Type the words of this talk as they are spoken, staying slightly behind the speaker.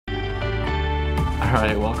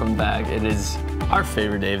right, welcome back. It is our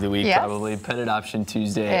favorite day of the week, probably, Pet Adoption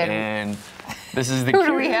Tuesday, and this is the Who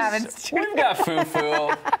do we have in We've got Foo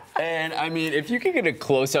Foo, and I mean, if you could get a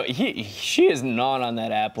close-up, she is gnawing on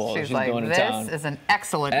that apple. She's like, going to town. this is an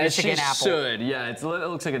excellent As Michigan she apple. should, yeah. It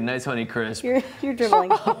looks like a nice Honey Crisp. You're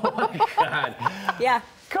dribbling. Oh my God. Yeah.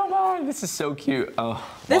 Come on, this is so cute. Oh,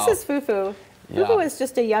 This wow. is Foo Foo. Yeah. Foo Foo is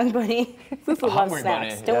just a young bunny. Foo Foo loves hungry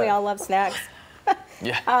snacks. bunny, Don't we yeah. all love snacks?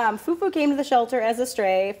 Yeah. Foo Foo came to the shelter as a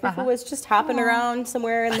stray. Foo Foo was just hopping around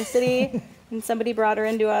somewhere in the city, and somebody brought her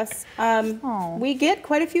into us. We get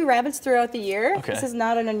quite a few rabbits throughout the year. Okay. This is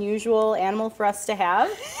not an unusual animal for us to have.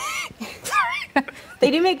 They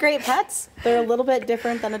do make great pets. They're a little bit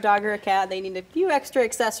different than a dog or a cat. They need a few extra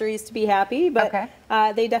accessories to be happy, but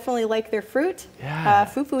they definitely like their fruit. Yeah.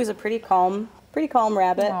 Foo Foo is a pretty calm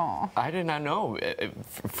rabbit. I did not know.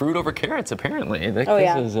 Fruit over carrots, apparently. Oh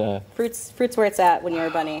yeah, is, fruit's where it's at when you're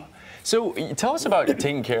a bunny. So tell us about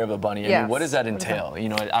taking care of a bunny. I mean, what does that entail? You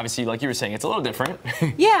know, obviously, like you were saying, it's a little different.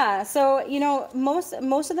 Yeah, so you know, most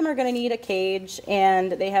of them are going to need a cage,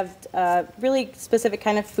 and they have really specific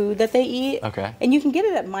kind of food that they eat. Okay. And you can get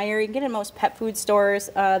it at Meijer. You can get it in most pet food stores.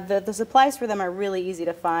 The supplies for them are really easy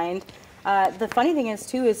to find. The funny thing is,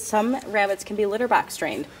 too, is some rabbits can be litter box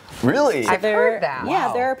trained. Really? So I've heard that. Yeah,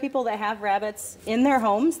 Wow. there are people that have rabbits in their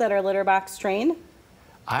homes that are litter box trained.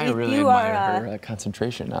 I If really you admire her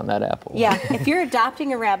concentration on that apple. Yeah, if you're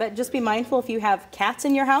adopting a rabbit, just be mindful if you have cats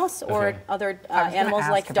in your house or other animals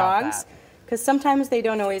like dogs, because sometimes they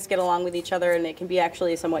don't always get along with each other and it can be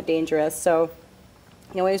actually somewhat dangerous. So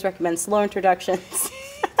I always recommend slow introductions.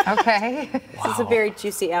 Okay. This is a very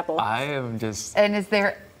juicy apple. I am just... And is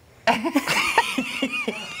there...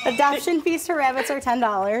 Adoption fees for rabbits are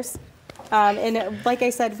 $10. And like I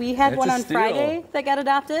said, we had one on Friday that got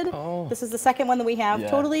adopted. This is the second one that we have.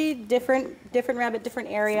 Totally different rabbit, different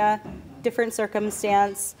area, different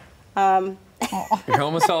circumstance. You're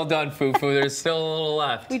almost all done, Foo Foo. There's still a little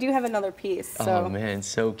left. We do have another piece. So. Oh, man,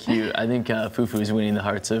 so cute. I think Foo Foo is winning the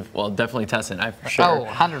hearts of, well, definitely Tessa and I, for sure. Oh,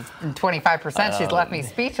 125%. She's left me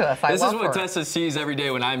speechless. This is what Tessa sees every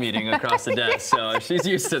day when I'm eating across the desk, so she's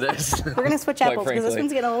used to this. We're going to switch apples because this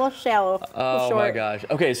one's getting a little shallow. Oh, my gosh.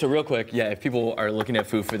 Okay, so real quick, yeah, if people are looking at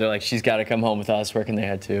Foo Foo, they're like, she's got to come home with us. Where can they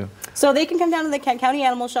head to? So they can come down to the Kent County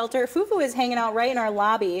Animal Shelter. Foo Foo is hanging out right in our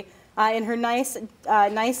lobby. In her nice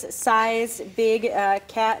size, big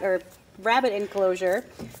cat or rabbit enclosure.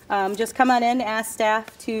 Just come on in, ask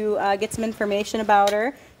staff to get some information about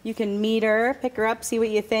her. You can meet her, pick her up, see what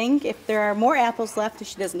you think. If there are more apples left, if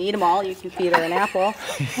she doesn't eat them all, you can feed her an apple.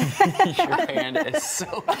 Your hand is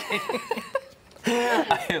so cute.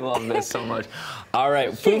 I love this so much. All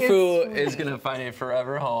right, Foo Foo is going to find a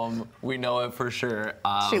forever home. We know it for sure.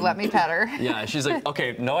 She let me pet her. Yeah, she's like,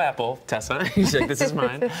 okay, no apple, Tessa. She's like, this is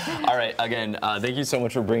mine. All right, again, thank you so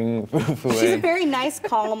much for bringing Foo Foo in. She's a very nice,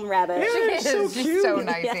 calm rabbit. She's so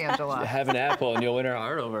nice, Angela. Have an apple and you'll win her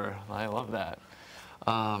heart over. I love that.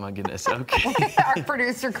 Oh, my goodness. Okay. Our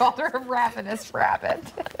producer called her a ravenous rabbit.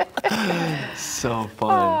 So Oh,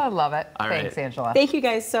 fun. I love it. All Thanks, right. Angela. Thank you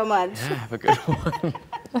guys so much. Yeah, have a good one.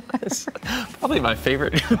 It's probably my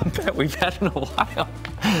favorite pet we've had in a while.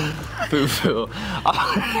 Foo Foo.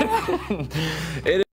 It